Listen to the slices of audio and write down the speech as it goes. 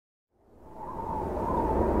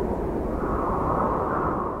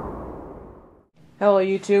Hello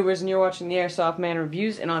YouTubers, and you're watching the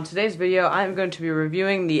AirsoftManReviews, and on today's video I'm going to be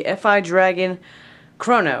reviewing the Fidragon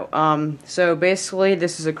Chrono. So basically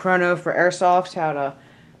this is a chrono for Airsoft, how to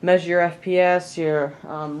measure your FPS, your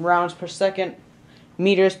rounds per second,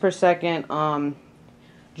 meters per second,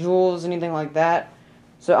 joules, anything like that.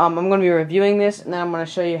 So I'm going to be reviewing this, and then I'm going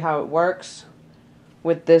to show you how it works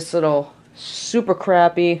with this little super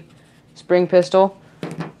crappy spring pistol,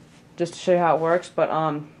 just to show you how it works. But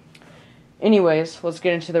anyways, let's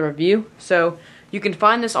get into the review. So you can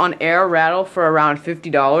find this on Air Rattle for around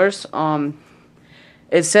 $50.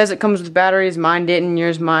 It says it comes with batteries. Mine didn't,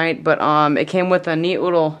 yours might, but it came with a neat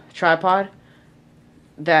little tripod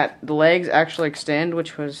that the legs actually extend,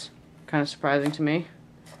 which was kind of surprising to me.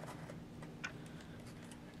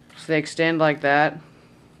 So they extend like that,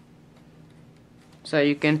 so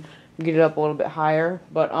you can get it up a little bit higher.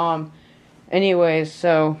 But anyways,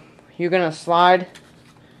 so you're gonna slide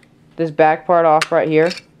this back part off right here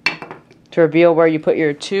to reveal where you put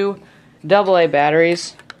your two AA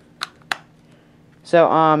batteries.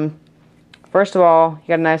 So first of all, you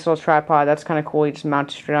got a nice little tripod. That's kind of cool. You just mount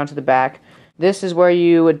it straight onto the back. This is where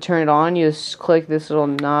you would turn it on. You just click this little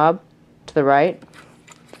knob to the right,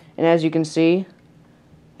 and as you can see,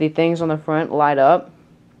 the things on the front light up.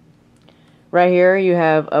 Right here you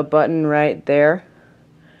have a button right there.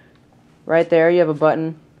 Right there you have a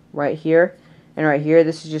button right here. And right here,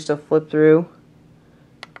 this is just a flip through.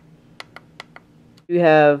 You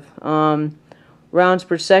have rounds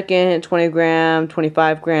per second, 20 gram,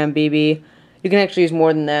 25 gram BB. You can actually use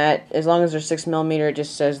more than that. As long as they're 6mm, it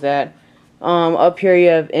just says that. Up here you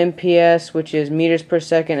have MPS, which is meters per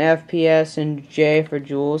second, FPS, and J for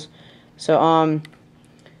joules. So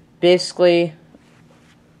basically,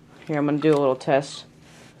 here I'm going to do a little test.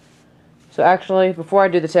 So actually, before I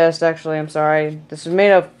do the test, I'm sorry, this is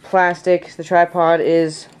made of plastic. The tripod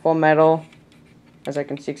is full metal, as I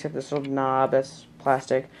can see, except this little knob, that's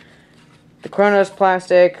plastic. The chrono is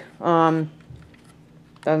plastic. Doesn't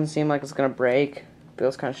seem like it's going to break.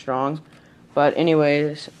 Feels kind of strong. But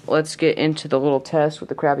anyways, let's get into the little test with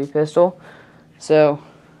the crappy pistol. So,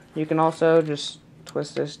 you can also just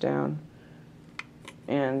twist this down,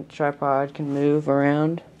 and the tripod can move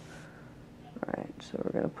around. Alright, so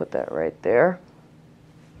we're going to put that right there.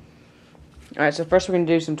 Alright, so first we're going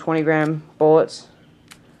to do some 20 gram bullets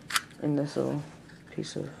in this little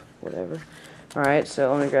piece of whatever. Alright,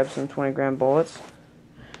 so let me grab some 20 gram bullets.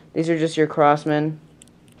 These are just your Crossman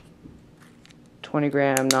 20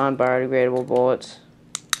 gram non-biodegradable bullets.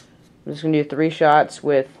 I'm just going to do 3 shots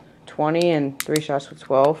with 20 and 3 shots with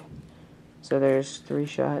 12. So there's 3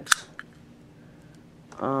 shots.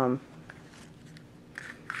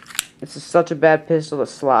 This is such a bad pistol, the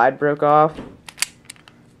slide broke off.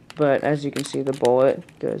 But as you can see, the bullet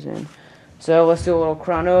goes in. So let's do a little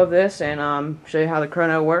chrono of this and show you how the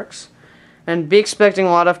chrono works. And be expecting a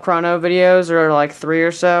lot of chrono videos, or like 3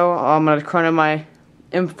 or so. I'm going to chrono my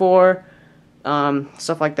M4,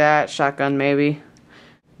 stuff like that, shotgun maybe.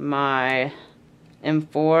 My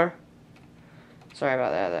M4. Sorry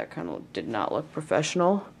about that, that kind of did not look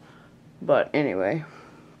professional. But anyway,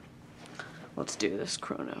 let's do this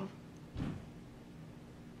chrono.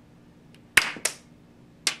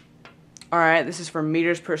 Alright, this is for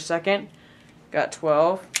meters per second. Got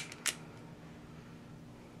 12.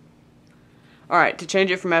 Alright, to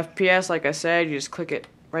change it from FPS, like I said, you just click it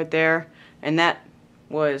right there. And that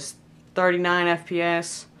was 39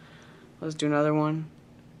 FPS. Let's do another one.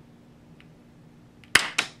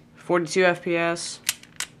 42 FPS.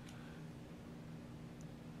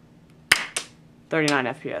 39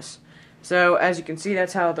 FPS. So, as you can see,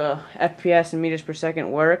 that's how the FPS and meters per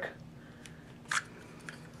second work.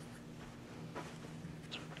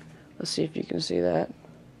 Let's see if you can see that.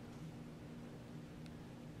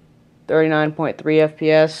 39.3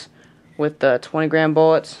 FPS with the 20 gram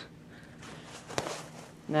bullets.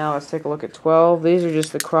 Now let's take a look at 12. These are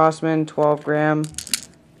just the Crossman 12 gram.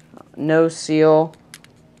 No seal.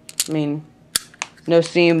 No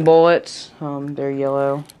seam bullets. They're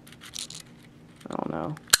yellow. I don't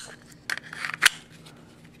know.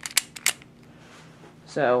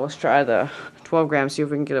 So let's try the 12 gram, see if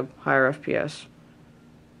we can get a higher FPS.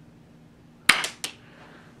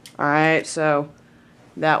 Alright, so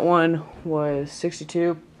that one was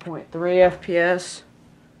 62.3 FPS.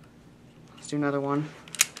 Let's do another one.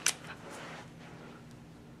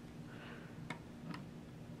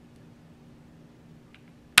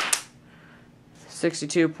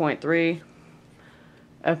 .3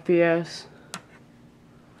 FPS.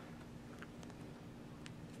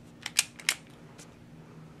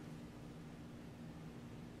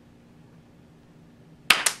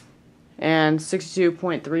 And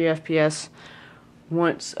 62.3 FPS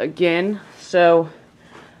once again. So,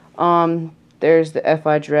 there's the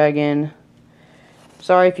Fidragon.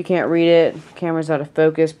 Sorry if you can't read it, camera's out of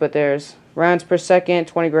focus, but there's rounds per second,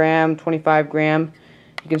 20 gram, 25 gram.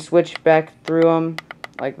 You can switch back through them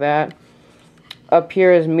like that. Up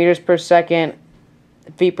here is meters per second,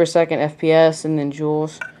 feet per second, FPS, and then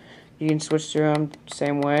joules. You can switch through them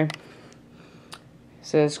same way. It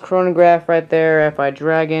says chronograph right there,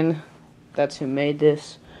 Fidragon. That's who made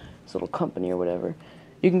this little company or whatever.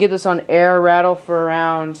 You can get this on AirRattle for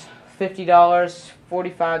around $50,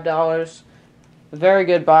 $45. Very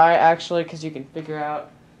good buy, actually, because you can figure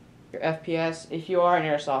out your FPS if you are an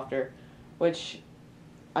airsofter, which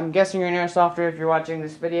I'm guessing you're an airsofter if you're watching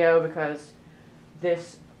this video, because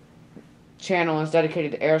this channel is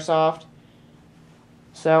dedicated to airsoft.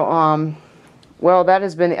 So, well, that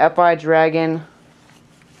has been the Fidragon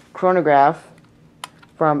chronograph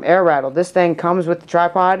from AirRattle. This thing comes with the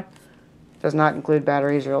tripod. Does not include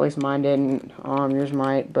batteries, or at least mine didn't. Yours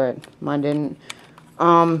might, but mine didn't.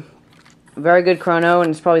 Very good chrono, and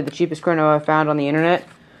it's probably the cheapest chrono I've found on the internet.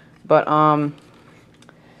 But,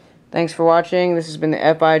 thanks for watching. This has been the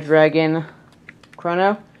Fidragon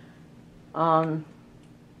Chrono.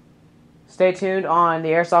 Stay tuned on the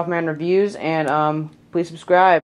AirsoftManReviews, and please subscribe.